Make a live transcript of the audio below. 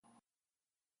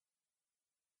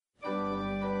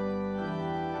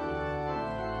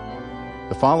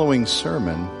The following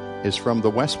sermon is from the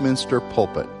Westminster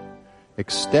pulpit,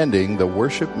 extending the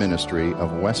worship ministry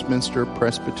of Westminster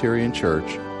Presbyterian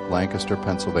Church, Lancaster,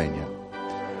 Pennsylvania.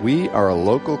 We are a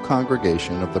local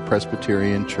congregation of the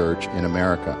Presbyterian Church in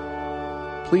America.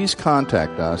 Please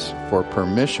contact us for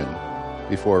permission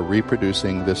before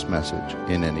reproducing this message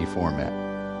in any format.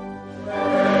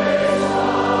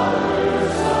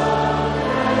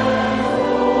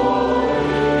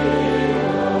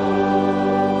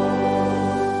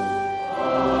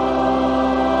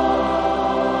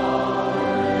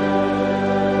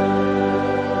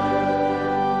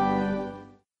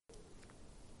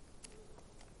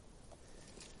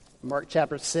 Mark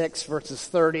chapter 6, verses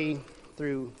 30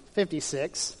 through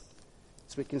 56,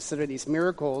 as we consider these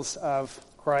miracles of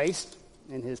Christ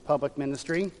in his public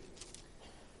ministry.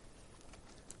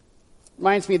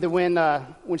 Reminds me that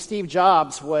when Steve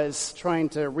Jobs was trying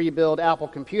to rebuild Apple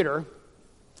Computer,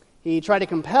 he tried to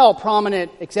compel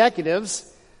prominent executives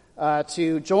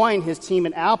to join his team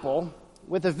at Apple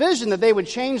with a vision that they would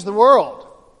change the world.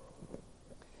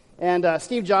 And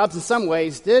Steve Jobs, in some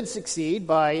ways, did succeed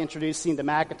by introducing the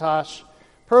Macintosh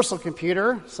personal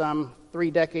computer some 3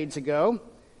 decades ago,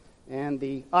 and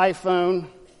the iPhone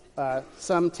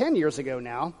some 10 years ago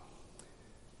now.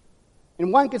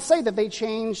 And one could say that they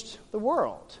changed the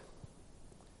world,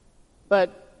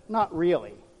 but not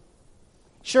really.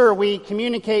 Sure, we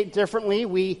communicate differently,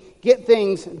 we get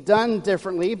things done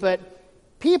differently, but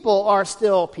people are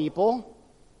still people.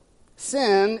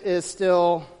 Sin is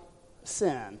still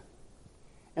sin.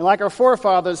 And like our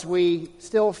forefathers, we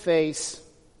still face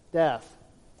death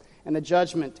and the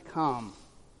judgment to come.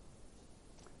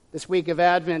 This week of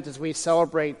Advent, as we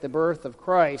celebrate the birth of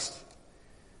Christ,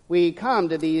 we come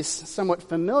to these somewhat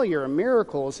familiar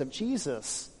miracles of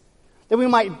Jesus, that we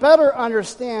might better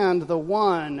understand the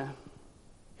one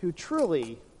who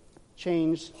truly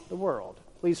changed the world.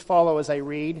 Please follow as I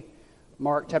read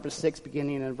Mark chapter 6,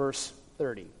 beginning in verse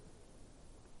 30.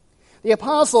 The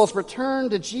apostles returned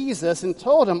to Jesus and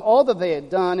told him all that they had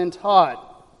done and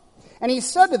taught. And he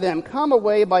said to them, "Come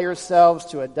away by yourselves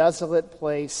to a desolate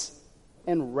place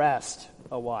and rest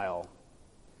a while."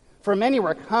 For many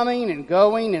were coming and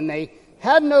going, and they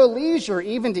had no leisure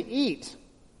even to eat.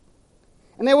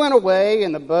 And they went away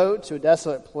in the boat to a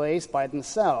desolate place by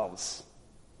themselves.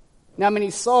 Now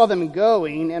many saw them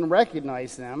going and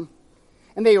recognized them,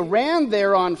 and they ran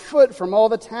there on foot from all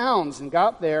the towns and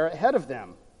got there ahead of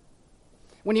them.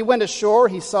 When he went ashore,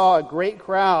 he saw a great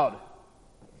crowd,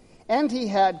 and he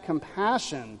had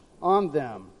compassion on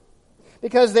them,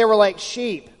 because they were like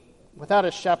sheep without a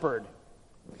shepherd.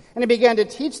 And he began to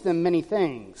teach them many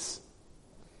things.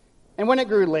 And when it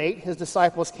grew late, his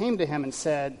disciples came to him and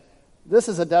said, "This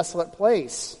is a desolate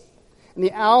place, and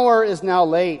the hour is now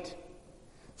late.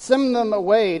 Send them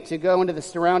away to go into the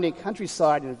surrounding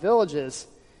countryside and villages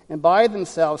and buy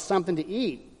themselves something to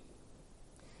eat."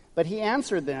 But he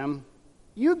answered them,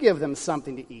 "You give them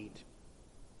something to eat."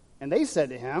 And they said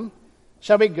to him,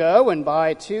 "Shall we go and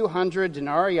buy 200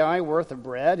 denarii worth of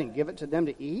bread and give it to them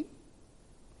to eat?"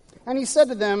 And he said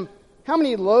to them, "How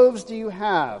many loaves do you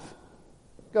have?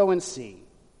 Go and see."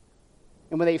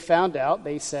 And when they found out,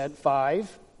 they said,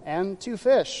 5 and 2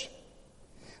 fish.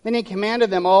 Then he commanded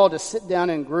them all to sit down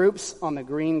in groups on the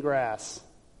green grass.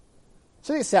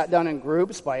 So they sat down in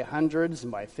groups by hundreds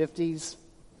and by 50s.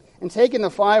 And taking the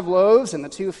 5 loaves and the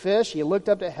 2 fish, he looked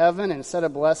up to heaven and said a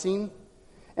blessing,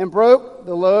 and broke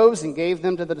the loaves and gave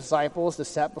them to the disciples to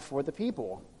set before the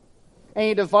people. And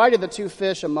he divided the 2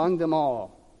 fish among them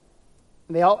all.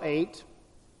 And they all ate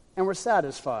and were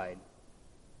satisfied.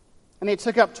 And they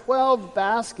took up 12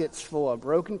 baskets full of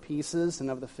broken pieces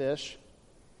and of the fish.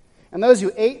 And those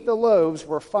who ate the loaves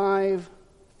were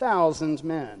 5,000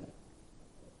 men.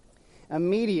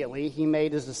 Immediately he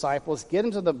made his disciples get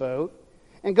into the boat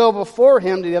and go before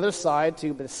him to the other side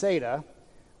to Bethsaida,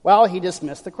 while he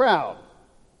dismissed the crowd.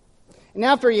 And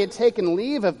after he had taken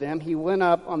leave of them, he went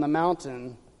up on the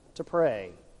mountain to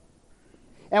pray.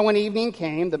 And when evening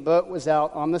came, the boat was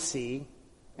out on the sea,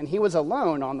 and he was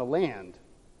alone on the land.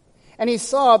 And he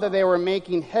saw that they were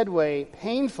making headway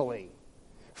painfully,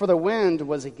 for the wind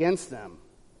was against them.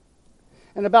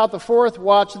 And about the 4th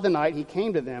watch of the night he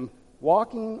came to them,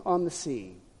 walking on the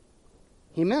sea.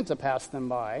 He meant to pass them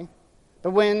by,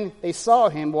 but when they saw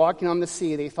him walking on the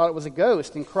sea, they thought it was a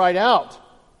ghost and cried out,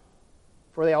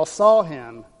 for they all saw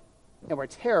him and were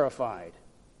terrified.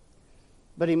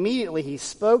 But immediately he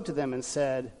spoke to them and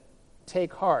said,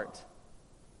 "Take heart,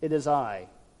 it is I.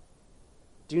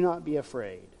 Do not be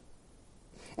afraid."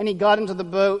 And he got into the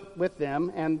boat with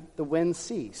them, and the wind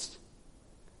ceased.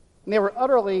 And they were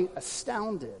utterly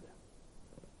astounded,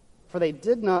 for they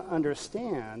did not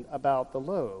understand about the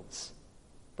loaves,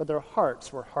 for their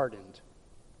hearts were hardened.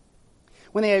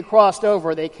 When they had crossed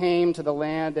over, they came to the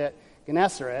land at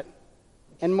Gennesaret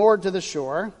and moored to the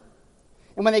shore.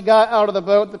 And when they got out of the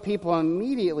boat, the people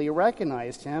immediately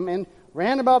recognized him and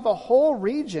ran about the whole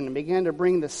region and began to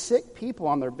bring the sick people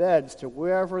on their beds to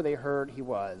wherever they heard he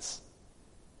was.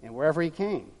 And wherever he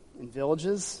came, in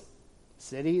villages,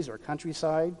 cities, or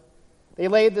countryside, they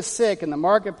laid the sick in the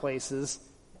marketplaces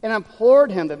and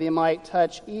implored him that they might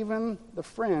touch even the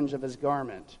fringe of his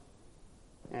garment.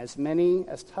 And as many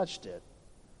as touched it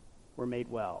were made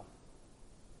well.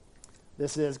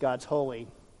 This is God's holy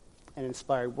and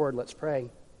inspired word. Let's pray.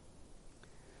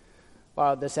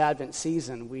 Father, this Advent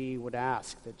season, we would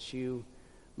ask that you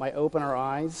might open our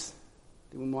eyes,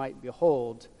 that we might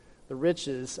behold the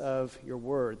riches of your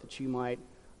word, that you might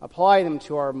apply them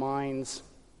to our minds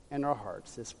and our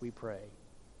hearts. This we pray.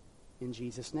 In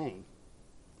Jesus' name,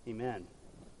 amen.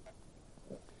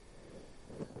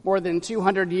 More than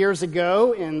 200 years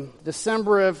ago, in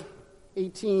December of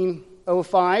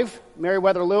 1805,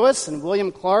 Meriwether Lewis and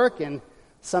William Clark and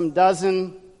some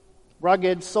dozen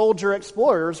rugged soldier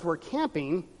explorers were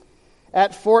camping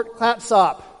at Fort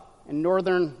Clatsop in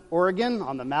northern Oregon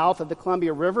on the mouth of the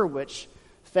Columbia River, which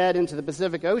fed into the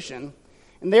Pacific Ocean.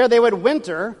 And there they would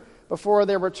winter before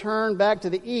their return back to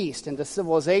the east into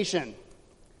civilization.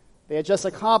 They had just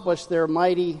accomplished their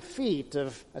mighty feat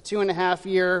of a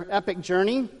 2.5-year epic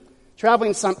journey,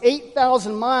 traveling some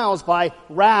 8,000 miles by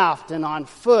raft and on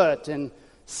foot, and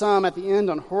some at the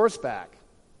end on horseback.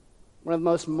 One of the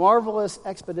most marvelous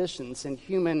expeditions in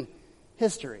human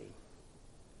history.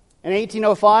 In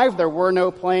 1805, there were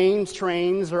no planes,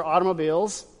 trains, or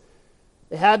automobiles.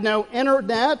 They had no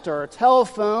internet or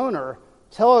telephone or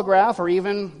telegraph or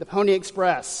even the Pony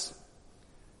Express.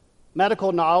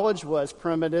 Medical knowledge was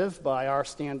primitive by our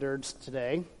standards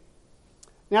today.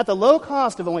 And at the low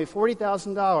cost of only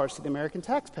 $40,000 to the American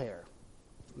taxpayer.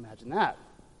 Imagine that.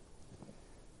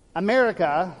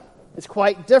 America is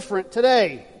quite different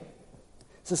today.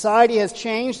 Society has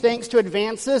changed thanks to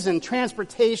advances in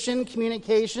transportation,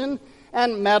 communication,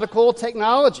 and medical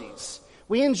technologies.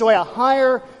 We enjoy a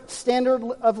higher standard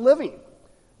of living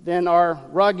than our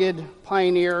rugged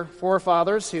pioneer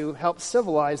forefathers who helped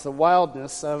civilize the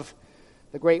wildness of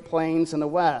the Great Plains in the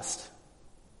West.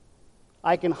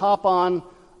 I can hop on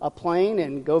a plane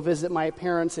and go visit my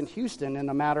parents in Houston in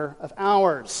a matter of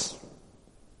hours.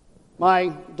 My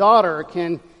daughter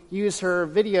can use her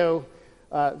video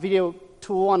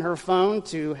tool on her phone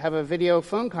to have a video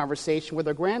phone conversation with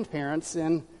her grandparents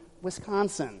in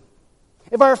Wisconsin.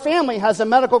 If our family has a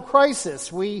medical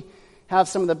crisis, we have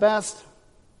some of the best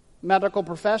medical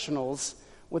professionals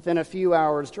within a few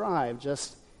hours' drive,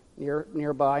 just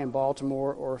nearby in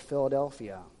Baltimore or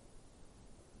Philadelphia.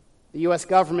 The U.S.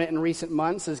 government in recent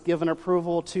months has given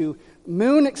approval to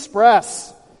Moon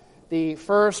Express, the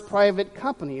first private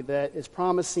company that is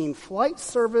promising flight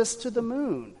service to the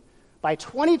moon. By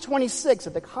 2026,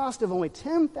 at the cost of only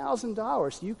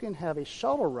 $10,000, you can have a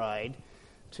shuttle ride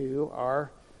to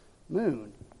our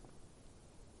moon.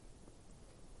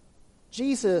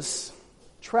 Jesus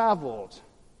traveled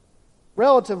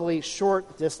relatively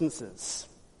short distances,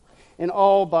 and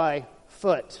all by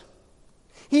foot.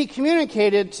 He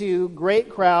communicated to great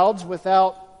crowds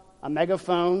without a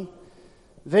megaphone,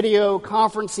 video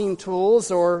conferencing tools,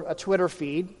 or a Twitter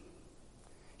feed.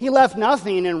 He left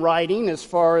nothing in writing as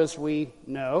far as we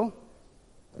know.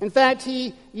 In fact,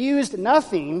 he used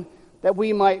nothing that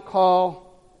we might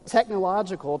call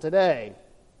technological today.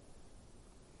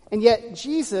 And yet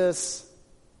Jesus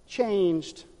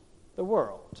changed the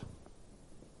world.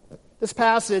 This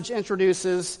passage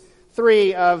introduces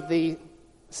 3 of the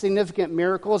significant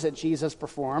miracles that Jesus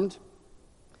performed.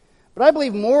 But I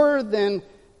believe more than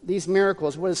these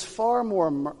miracles, what is far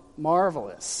more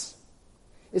marvelous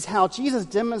is how Jesus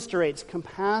demonstrates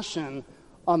compassion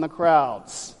on the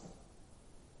crowds.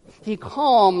 He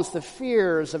calms the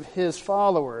fears of his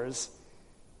followers,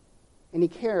 and he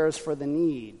cares for the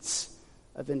needs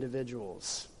of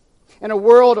individuals. In a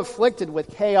world afflicted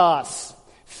with chaos,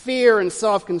 fear, and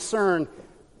self-concern,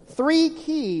 3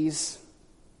 keys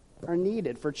are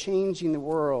needed for changing the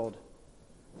world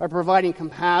by providing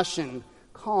compassion,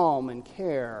 calm, and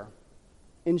care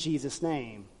in Jesus'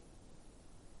 name.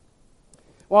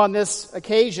 Well, on this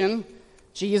occasion,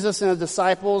 Jesus and his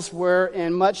disciples were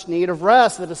in much need of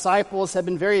rest. The disciples had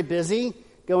been very busy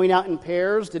going out in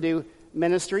pairs to do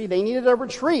ministry. They needed a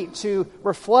retreat to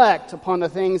reflect upon the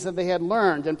things that they had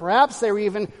learned. And perhaps they were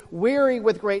even weary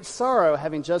with great sorrow,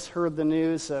 having just heard the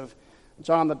news of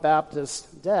John the Baptist's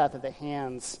death at the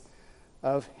hands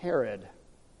of Herod.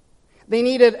 They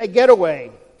needed a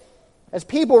getaway, As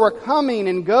people were coming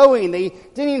and going, they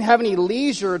didn't even have any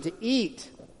leisure to eat.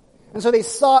 And so they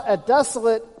sought a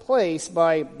desolate place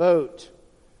by boat.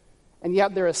 And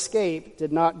yet their escape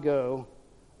did not go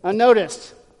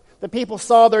unnoticed. The people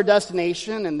saw their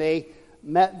destination and they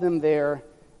met them there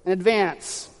in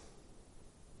advance.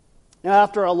 Now,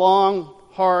 after a long,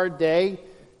 hard day,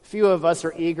 few of us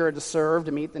are eager to serve,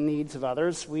 to meet the needs of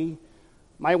others. We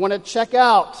might want to check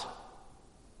out.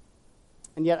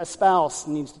 And yet a spouse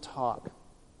needs to talk.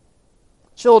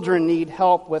 Children need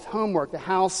help with homework. The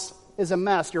house is a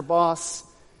mess. Your boss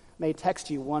may text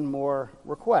you one more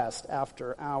request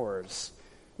after hours.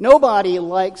 Nobody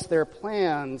likes their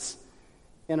plans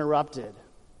interrupted,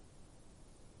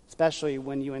 especially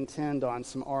when you intend on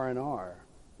some R&R.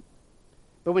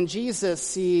 But when Jesus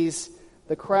sees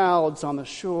the crowds on the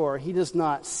shore, he does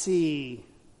not see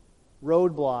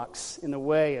roadblocks in the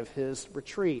way of his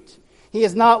retreat. He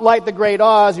is not like the great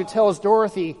Oz who tells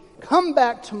Dorothy, "Come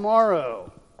back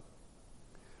tomorrow."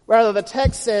 Rather, the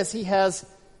text says he has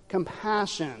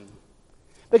compassion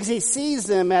because he sees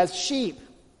them as sheep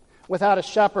without a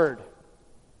shepherd.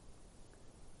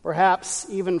 Perhaps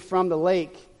even from the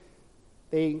lake,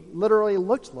 they literally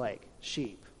looked like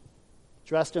sheep,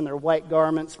 dressed in their white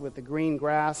garments with the green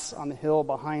grass on the hill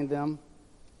behind them.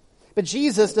 But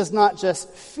Jesus does not just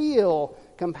feel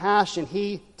compassion,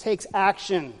 he takes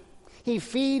action. He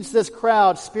feeds this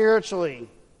crowd spiritually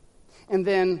and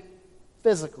then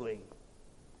physically.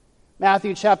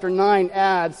 Matthew chapter 9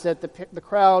 adds that the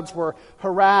crowds were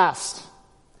harassed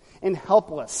and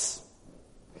helpless.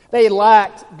 They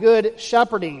lacked good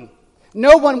shepherding.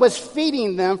 No one was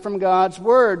feeding them from God's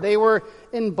word. They were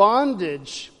in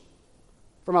bondage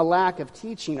from a lack of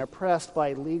teaching, oppressed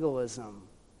by legalism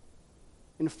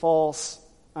and false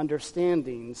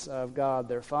understandings of God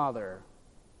their Father.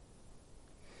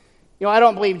 I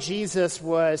don't believe Jesus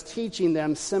was teaching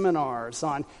them seminars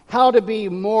on how to be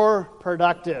more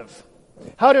productive,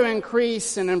 how to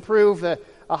increase and improve a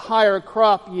higher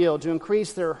crop yield, to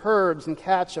increase their herds and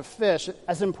catch of fish,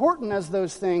 as important as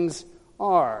those things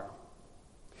are.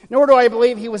 Nor do I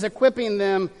believe he was equipping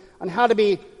them on how to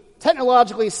be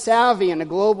technologically savvy in a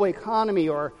global economy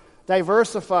or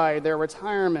diversify their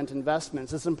retirement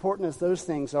investments, as important as those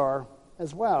things are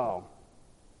as well.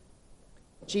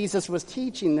 Jesus was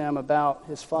teaching them about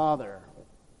his Father,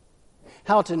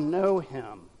 how to know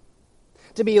him,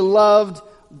 to be loved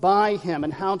by him,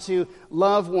 and how to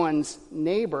love one's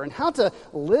neighbor, and how to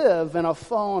live in a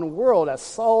fallen world as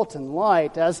salt and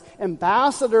light, as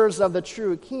ambassadors of the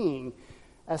true King,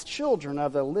 as children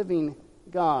of the living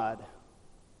God.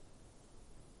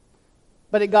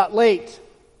 But it got late.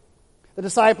 The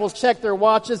disciples checked their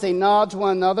watches, they nod to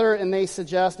one another, and they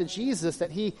suggest to Jesus that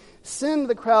he send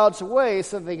the crowds away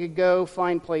so they could go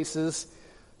find places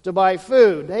to buy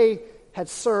food. They had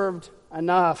served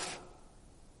enough.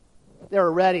 They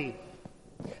were ready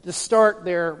to start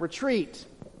their retreat.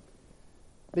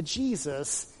 But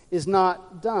Jesus is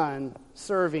not done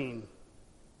serving.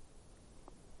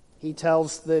 He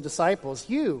tells the disciples,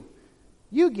 you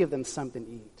give them something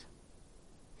to eat.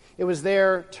 It was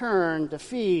their turn to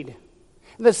feed.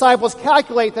 The disciples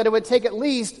calculate that it would take at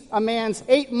least a man's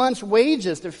 8 months'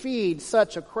 wages to feed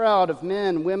such a crowd of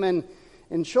men, women,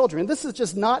 and children. This is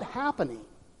just not happening.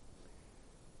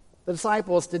 The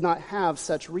disciples did not have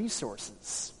such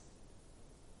resources,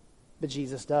 but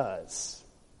Jesus does.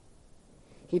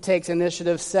 He takes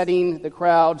initiative, setting the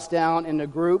crowds down into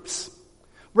groups,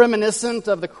 reminiscent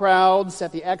of the crowds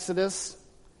at the Exodus.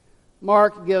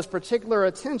 Mark gives particular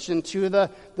attention to the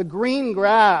green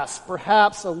grass,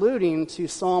 perhaps alluding to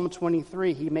Psalm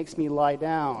 23. He makes me lie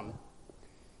down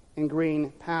in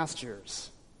green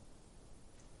pastures.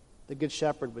 The Good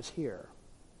Shepherd was here.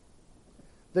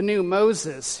 The new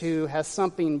Moses, who has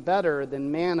something better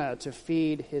than manna to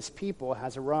feed his people,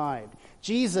 has arrived.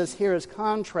 Jesus here is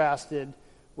contrasted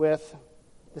with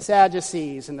the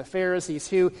Sadducees and the Pharisees,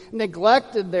 who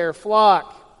neglected their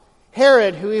flock.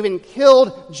 Herod, who even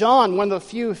killed John, one of the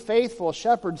few faithful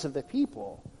shepherds of the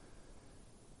people.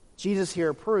 Jesus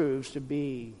here proves to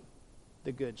be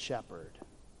the Good Shepherd.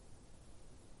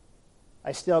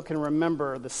 I still can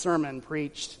remember the sermon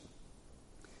preached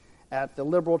at the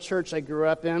liberal church I grew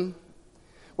up in,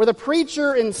 where the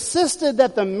preacher insisted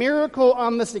that the miracle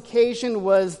on this occasion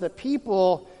was the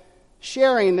people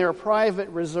sharing their private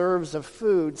reserves of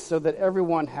food so that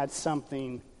everyone had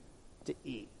something to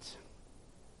eat.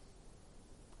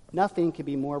 Nothing could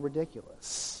be more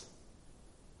ridiculous.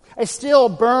 I still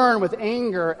burn with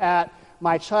anger at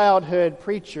my childhood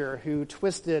preacher who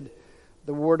twisted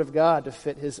the Word of God to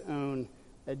fit his own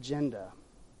agenda.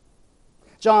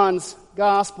 John's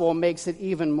gospel makes it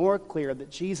even more clear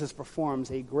that Jesus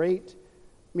performs a great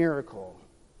miracle.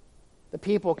 The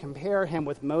people compare him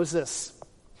with Moses,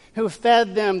 who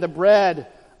fed them the bread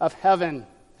of heaven.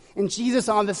 And Jesus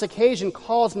on this occasion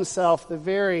calls himself the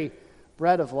very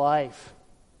bread of life.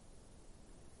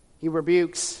 He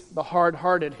rebukes the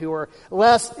hard-hearted who are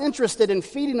less interested in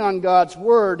feeding on God's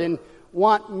word and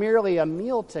want merely a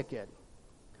meal ticket,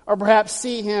 or perhaps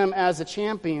see him as a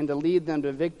champion to lead them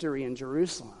to victory in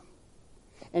Jerusalem.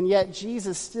 And yet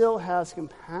Jesus still has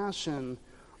compassion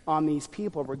on these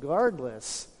people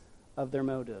regardless of their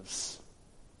motives.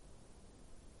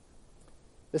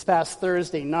 This past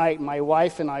Thursday night, my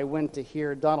wife and I went to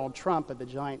hear Donald Trump at the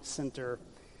Giant Center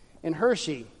in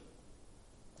Hershey.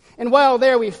 And while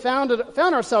there, we found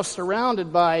ourselves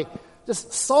surrounded by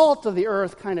just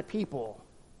salt-of-the-earth kind of people.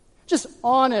 Just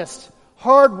honest,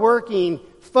 hard-working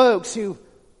folks who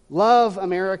love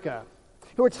America,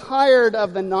 who are tired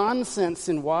of the nonsense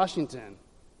in Washington.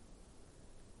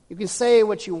 You can say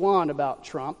what you want about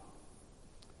Trump,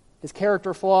 his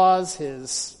character flaws,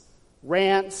 his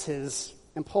rants, his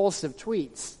impulsive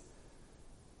tweets.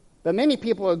 But many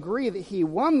people agree that he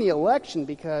won the election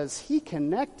because he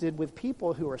connected with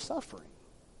people who are suffering,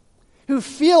 who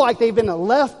feel like they've been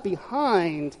left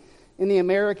behind in the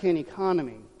American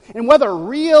economy. And whether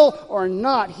real or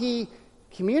not, he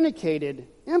communicated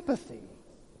empathy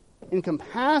and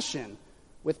compassion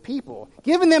with people,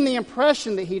 giving them the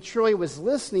impression that he truly was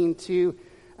listening to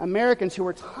Americans who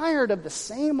were tired of the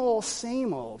same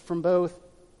old from both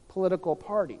political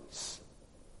parties.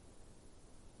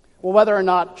 Well, whether or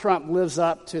not Trump lives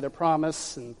up to the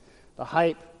promise and the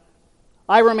hype,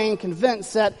 I remain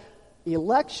convinced that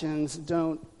elections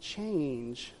don't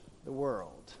change the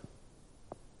world.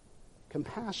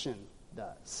 Compassion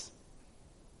does.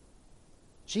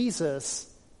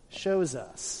 Jesus shows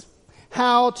us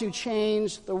how to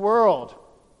change the world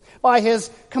by his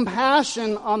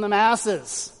compassion on the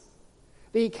masses,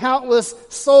 the countless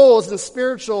souls in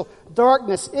spiritual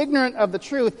darkness, ignorant of the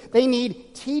truth. They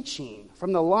need teaching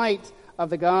from the light of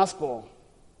the gospel.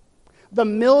 The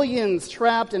millions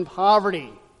trapped in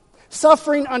poverty,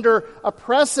 suffering under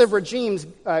oppressive regimes,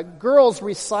 girls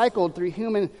recycled through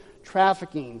human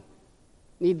trafficking,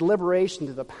 need liberation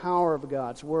through the power of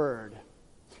God's word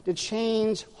to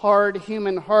change hard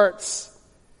human hearts.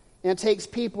 And it takes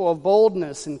people of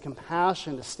boldness and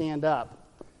compassion to stand up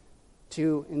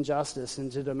to injustice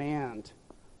and to demand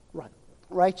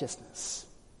righteousness.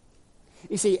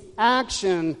 You see,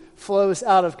 action flows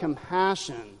out of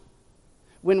compassion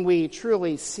when we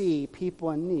truly see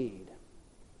people in need.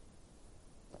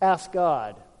 Ask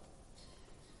God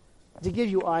to give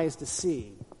you eyes to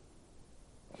see,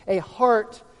 a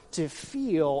heart to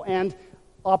feel, and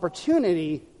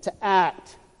opportunity to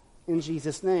act in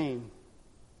Jesus' name.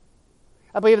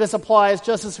 I believe this applies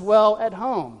just as well at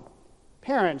home.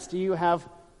 Parents, do you have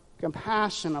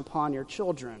compassion upon your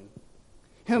children,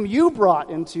 whom you brought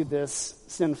into this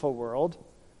sinful world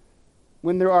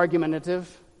when they're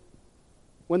argumentative,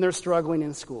 when they're struggling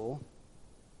in school,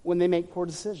 when they make poor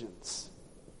decisions?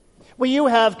 Will you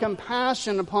have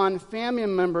compassion upon family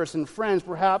members and friends,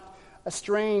 perhaps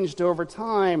estranged over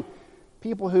time,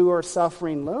 people who are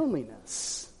suffering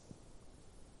loneliness,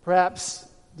 perhaps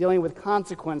dealing with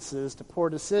consequences to poor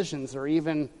decisions, or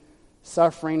even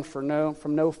suffering from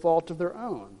no fault of their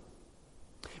own?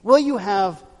 Will you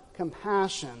have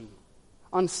compassion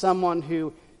on someone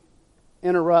who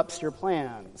interrupts your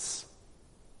plans,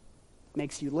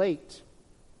 makes you late,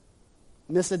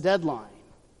 miss a deadline?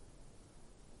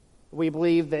 We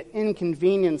believe that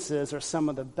inconveniences are some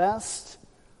of the best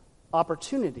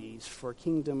opportunities for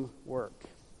kingdom work.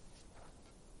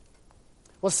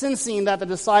 Well, sensing that the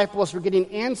disciples were getting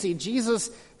antsy, Jesus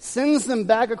sends them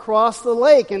back across the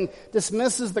lake and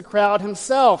dismisses the crowd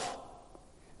himself.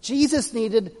 Jesus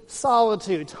needed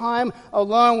solitude, time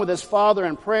alone with his Father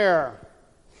in prayer.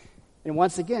 And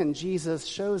once again, Jesus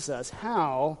shows us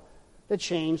how to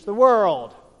change the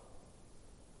world.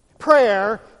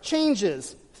 Prayer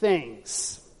changes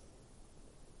things.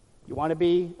 You want to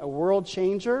be a world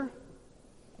changer?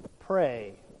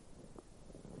 Pray.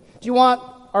 Do you want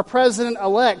our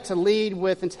president-elect to lead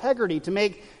with integrity, to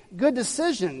make good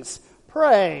decisions?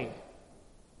 Pray.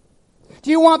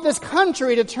 Do you want this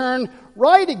country to turn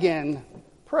right again?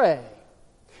 Pray.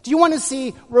 Do you want to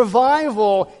see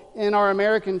revival in our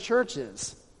American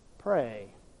churches? Pray.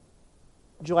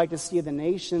 Would you like to see the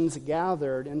nations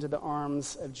gathered into the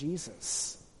arms of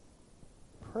Jesus?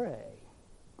 Pray.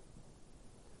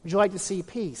 Would you like to see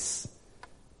peace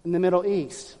in the Middle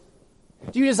East?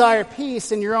 Do you desire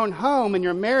peace in your own home, in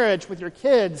your marriage, with your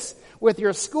kids, with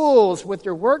your schools, with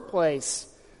your workplace?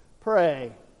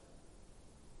 Pray.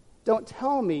 Don't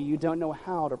tell me you don't know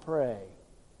how to pray.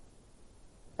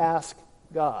 ask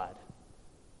God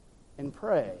and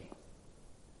pray,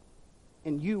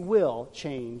 and you will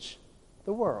change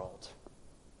the world.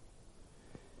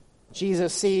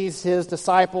 Jesus sees his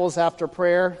disciples after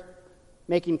prayer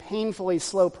making painfully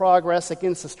slow progress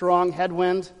against a strong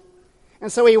headwind.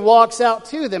 And so he walks out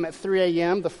to them at 3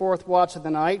 a.m., the fourth watch of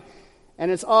the night.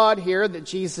 And it's odd here that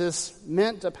Jesus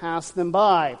meant to pass them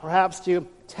by, perhaps to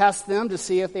test them to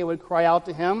see if they would cry out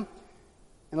to him.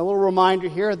 And a little reminder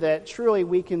here that truly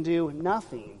we can do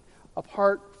nothing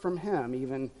apart from him,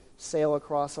 even sail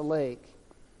across a lake.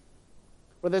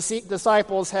 Well, the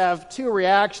disciples have two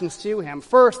reactions to him.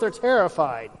 First, they're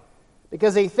terrified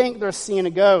because they think they're seeing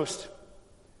a ghost.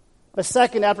 But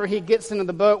second, after he gets into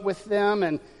the boat with them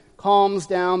and calms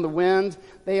down the wind,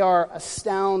 they are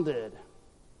astounded.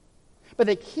 But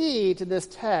the key to this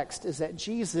text is that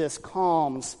Jesus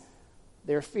calms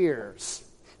their fears.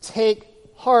 Take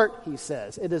heart, he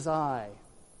says, it is I.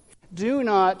 Do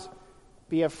not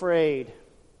be afraid.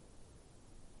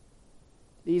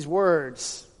 These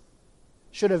words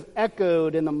should have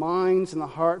echoed in the minds and the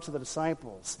hearts of the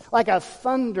disciples. Like a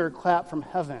thunderclap from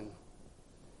heaven,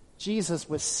 Jesus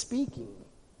was speaking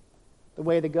the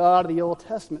way the God of the Old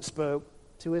Testament spoke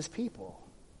to his people.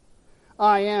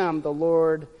 I am the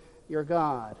Lord your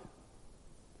God.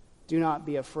 Do not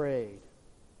be afraid.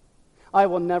 I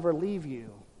will never leave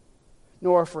you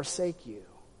nor forsake you.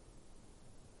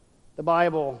 The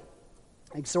Bible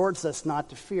exhorts us not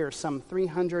to fear some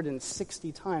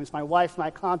 360 times. My wife and I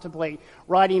contemplate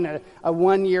writing a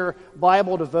one-year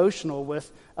Bible devotional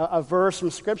with a verse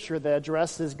from Scripture that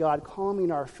addresses God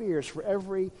calming our fears for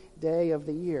every day of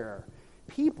the year.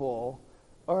 People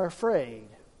are afraid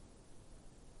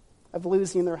of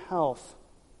losing their health,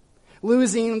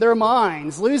 losing their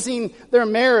minds, losing their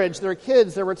marriage, their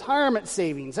kids, their retirement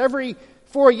savings. Every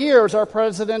 4 years, our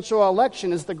presidential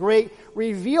election is the great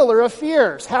revealer of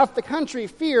fears. Half the country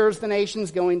fears the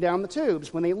nation's going down the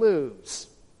tubes when they lose.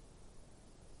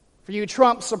 For you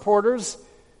Trump supporters,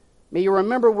 may you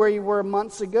remember where you were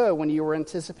months ago when you were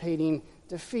anticipating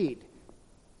defeat.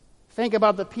 Think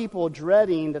about the people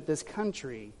dreading that this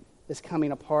country is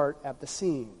coming apart at the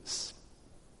seams.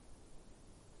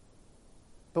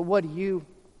 But what do you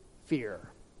fear?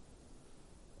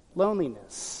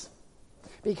 Loneliness,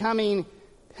 becoming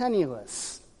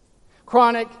penniless,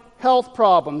 chronic health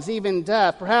problems, even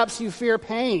death. Perhaps you fear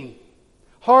pain,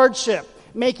 hardship,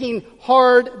 making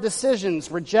hard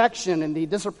decisions, rejection, and the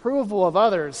disapproval of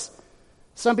others.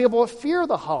 Some people fear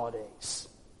the holidays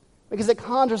because it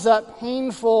conjures up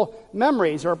painful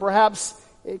memories, or perhaps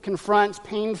it confronts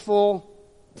painful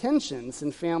tensions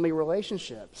in family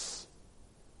relationships.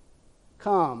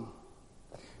 Come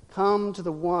to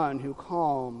the one who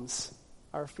calms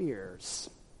our fears.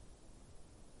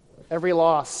 Every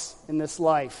loss in this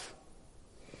life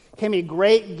can be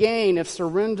great gain if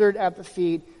surrendered at the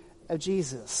feet of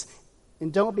Jesus.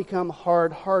 And don't become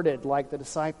hard-hearted like the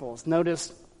disciples.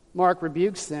 Notice Mark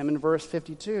rebukes them in verse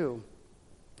 52.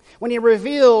 When he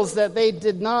reveals that they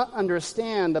did not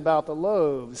understand about the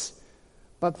loaves,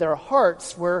 but their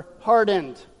hearts were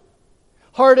hardened.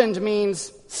 Hardened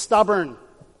means stubborn,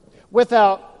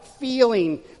 without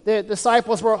feeling. The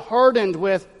disciples were hardened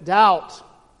with doubt,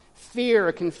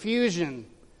 fear, confusion,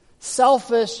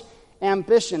 selfish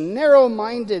ambition,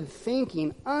 narrow-minded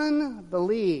thinking,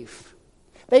 unbelief.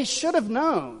 They should have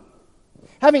known,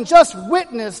 having just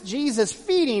witnessed Jesus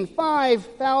feeding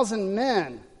 5,000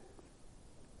 men,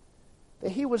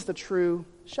 that he was the true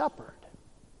shepherd,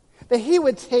 that he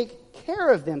would take care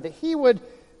of them, that he would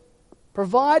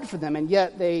provide for them, and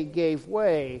yet they gave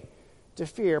way to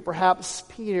fear. Perhaps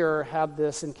Peter had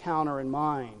this encounter in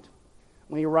mind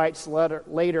when he writes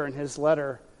later in his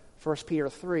letter, 1 Peter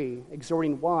 3,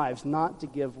 exhorting wives not to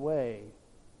give way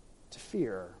to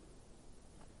fear.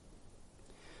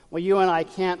 Well, you and I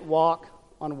can't walk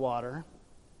on water,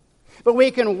 but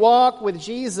we can walk with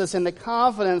Jesus in the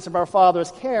confidence of our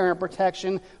Father's care and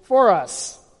protection for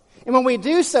us. And when we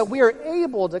do so, we are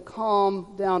able to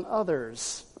calm down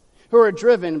others who are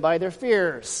driven by their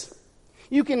fears.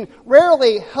 You can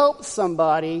rarely help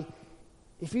somebody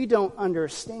if you don't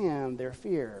understand their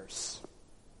fears.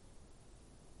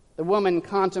 The woman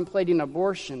contemplating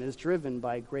abortion is driven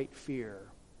by great fear.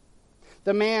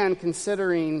 The man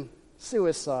considering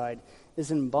suicide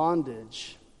is in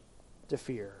bondage to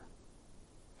fear.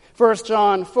 1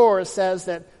 John 4 says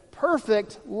that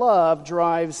perfect love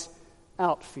drives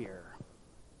out fear.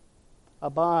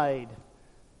 Abide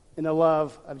in the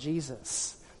love of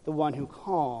Jesus, the one who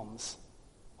calms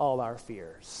all our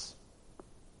fears.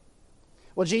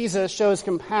 Well, Jesus shows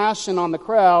compassion on the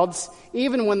crowds,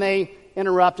 even when they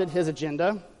interrupted his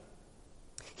agenda.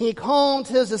 He calmed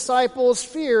his disciples'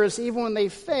 fears even when they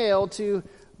failed to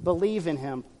believe in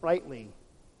him rightly.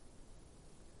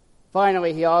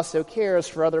 Finally, he also cares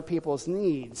for other people's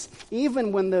needs,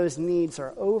 even when those needs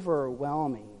are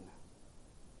overwhelming.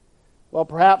 Well,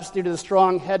 perhaps due to the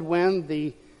strong headwind,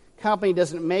 the company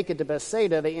doesn't make it to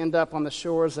Bethsaida. They end up on the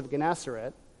shores of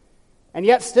Gennesaret. And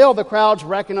yet still the crowds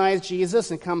recognize Jesus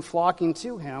and come flocking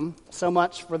to him. So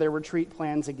much for their retreat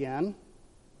plans again.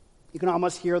 You can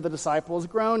almost hear the disciples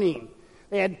groaning.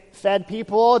 They had fed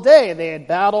people all day. They had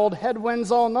battled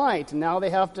headwinds all night. And now they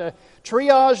have to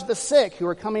triage the sick who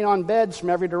are coming on beds from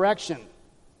every direction.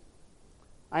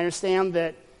 I understand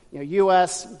that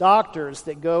U.S. doctors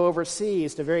that go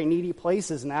overseas to very needy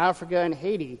places in Africa and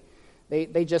Haiti,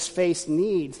 they just face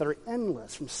needs that are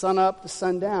endless. From sun up to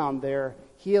sundown, they're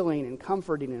healing and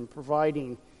comforting and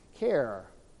providing care.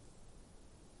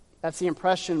 That's the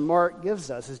impression Mark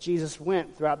gives us as Jesus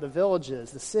went throughout the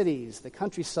villages, the cities, the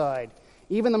countryside,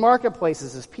 even the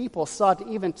marketplaces, as people sought to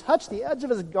even touch the edge of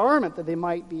his garment that they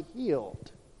might be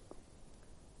healed.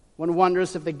 One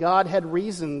wonders if the Godhead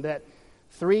reasoned that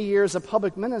 3 years of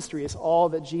public ministry is all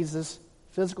that Jesus'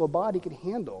 physical body could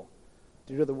handle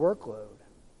due to the workload.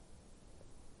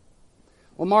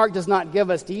 Well, Mark does not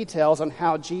give us details on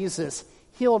how Jesus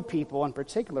healed people in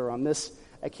particular on this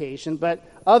occasion, but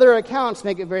other accounts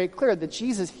make it very clear that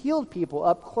Jesus healed people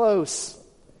up close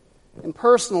and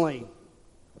personally.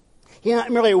 He did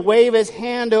not merely wave his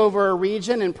hand over a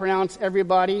region and pronounce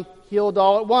everybody healed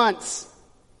all at once.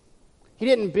 He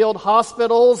didn't build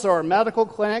hospitals or medical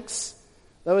clinics.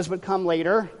 Those would come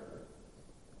later.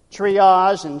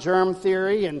 Triage and germ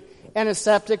theory and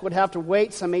antiseptic would have to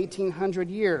wait some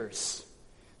 1,800 years.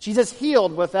 Jesus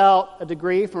healed without a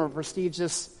degree from a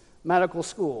prestigious medical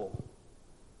school.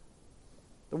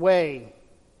 The way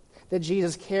that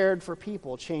Jesus cared for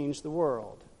people changed the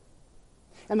world.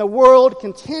 And the world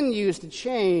continues to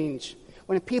change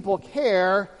when people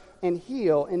care and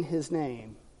heal in his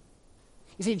name.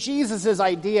 You see, Jesus'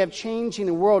 idea of changing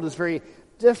the world is very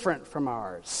different from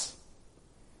ours.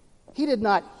 He did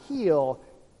not heal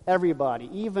everybody,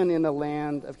 even in the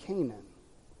land of Canaan.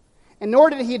 And nor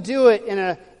did he do it in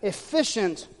an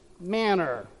efficient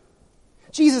manner.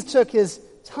 Jesus took his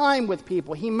time with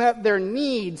people. He met their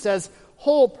needs as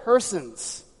whole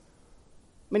persons.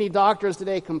 Many doctors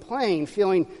today complain,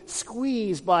 feeling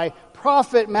squeezed by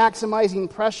profit-maximizing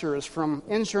pressures from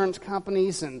insurance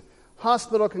companies and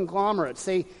hospital conglomerates.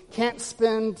 They can't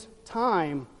spend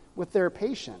time with their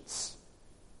patients,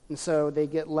 and so they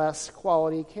get less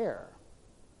quality care.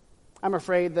 I'm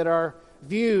afraid that our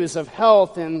views of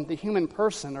health and the human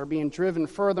person are being driven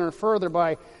further and further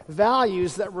by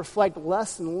values that reflect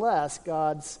less and less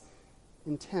God's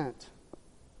intent.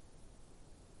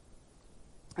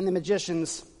 And the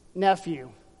magician's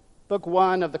nephew, book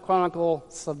 1 of the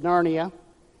Chronicles of Narnia,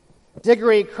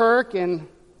 Diggory Kirke and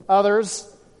others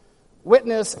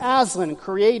witness Aslan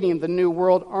creating the new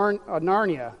world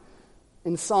Narnia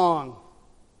in song.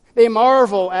 They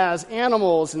marvel as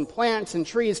animals and plants and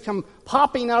trees come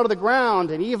popping out of the ground,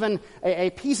 and even a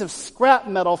piece of scrap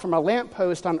metal from a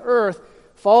lamppost on earth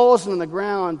falls into the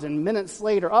ground, and minutes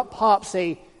later up pops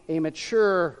a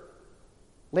mature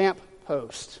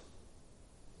lamppost.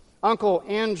 Uncle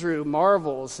Andrew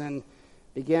marvels and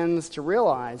begins to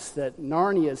realize that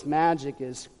Narnia's magic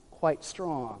is quite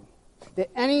strong, that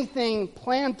anything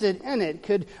planted in it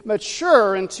could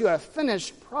mature into a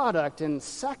finished product in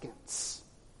seconds.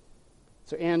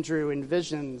 So Andrew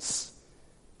envisions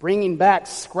bringing back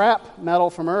scrap metal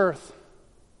from Earth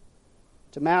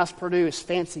to mass produce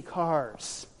fancy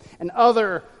cars and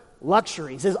other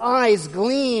luxuries. His eyes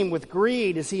gleam with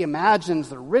greed as he imagines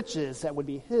the riches that would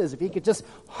be his if he could just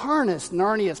harness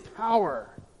Narnia's power.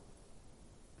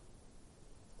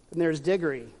 And there's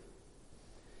Diggory,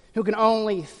 who can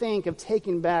only think of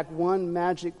taking back one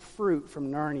magic fruit from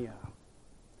Narnia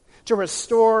to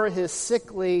restore his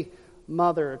sickly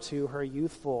mother to her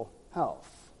youthful health.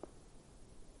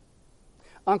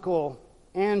 Uncle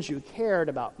Andrew cared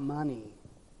about money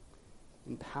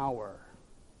and power,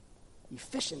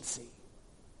 efficiency.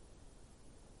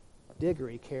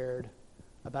 Diggory cared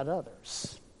about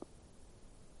others.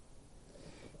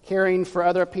 Caring for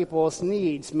other people's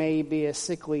needs may be a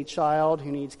sickly child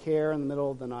who needs care in the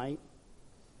middle of the night,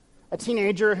 a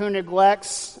teenager who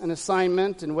neglects an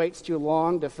assignment and waits too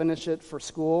long to finish it for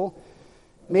school,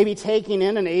 maybe taking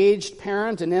in an aged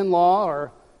parent and in-law,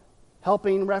 or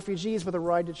helping refugees with a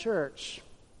ride to church,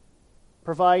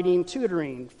 providing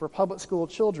tutoring for public school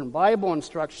children, Bible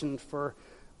instruction for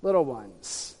little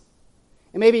ones,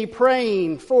 and maybe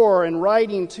praying for and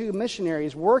writing to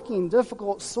missionaries working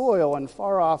difficult soil in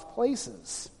far-off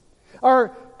places, Our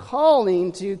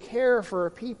calling to care for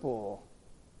people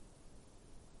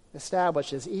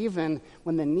establishes even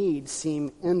when the needs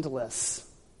seem endless.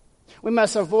 We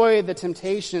must avoid the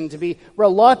temptation to be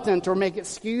reluctant or make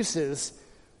excuses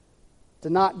to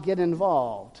not get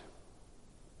involved.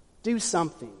 Do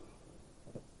something.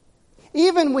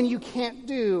 Even when you can't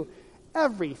do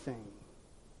everything.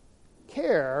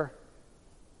 Care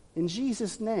in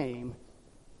Jesus' name,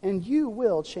 and you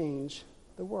will change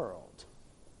the world.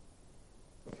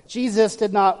 Jesus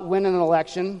did not win an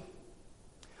election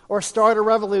or start a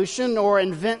revolution or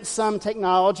invent some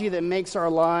technology that makes our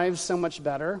lives so much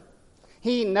better.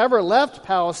 He never left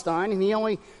Palestine, and he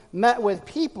only met with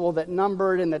people that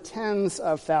numbered in the tens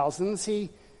of thousands. He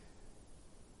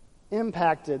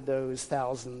impacted those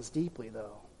thousands deeply,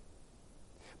 though,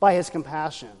 by his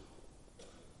compassion,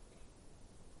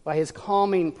 by his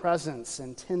calming presence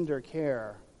and tender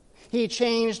care. He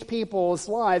changed people's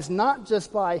lives not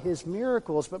just by his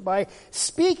miracles, but by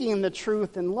speaking the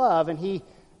truth in love, and he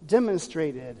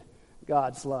demonstrated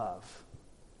God's love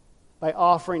by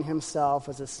offering himself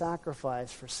as a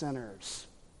sacrifice for sinners,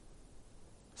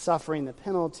 suffering the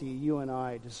penalty you and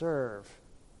I deserve,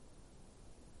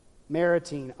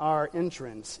 meriting our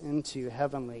entrance into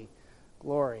heavenly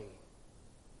glory.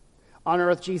 On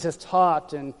earth, Jesus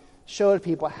taught and showed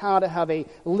people how to have a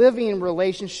living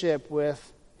relationship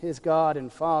with his God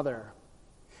and Father,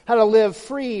 how to live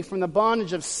free from the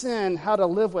bondage of sin, how to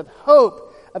live with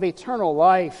hope of eternal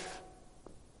life.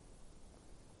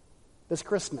 This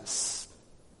Christmas,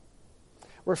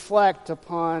 reflect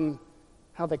upon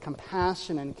how the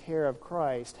compassion and care of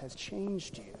Christ has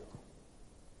changed you.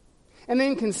 And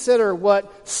then consider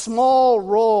what small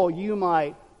role you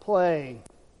might play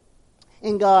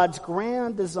in God's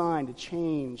grand design to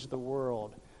change the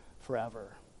world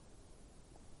forever.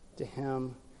 To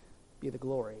him be the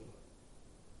glory.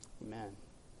 Amen.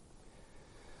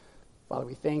 Father,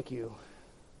 we thank you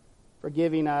for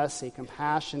giving us a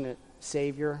compassionate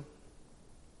Savior,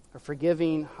 a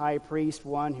forgiving high priest,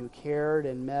 one who cared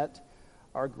and met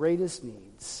our greatest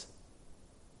needs.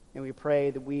 And we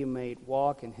pray that we may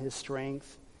walk in his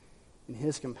strength, in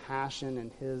his compassion,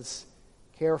 and his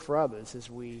care for others as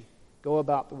we go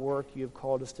about the work you have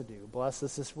called us to do. Bless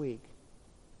us this week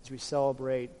as we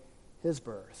celebrate his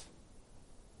birth.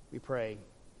 We pray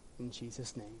in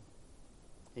Jesus' name.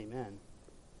 Amen.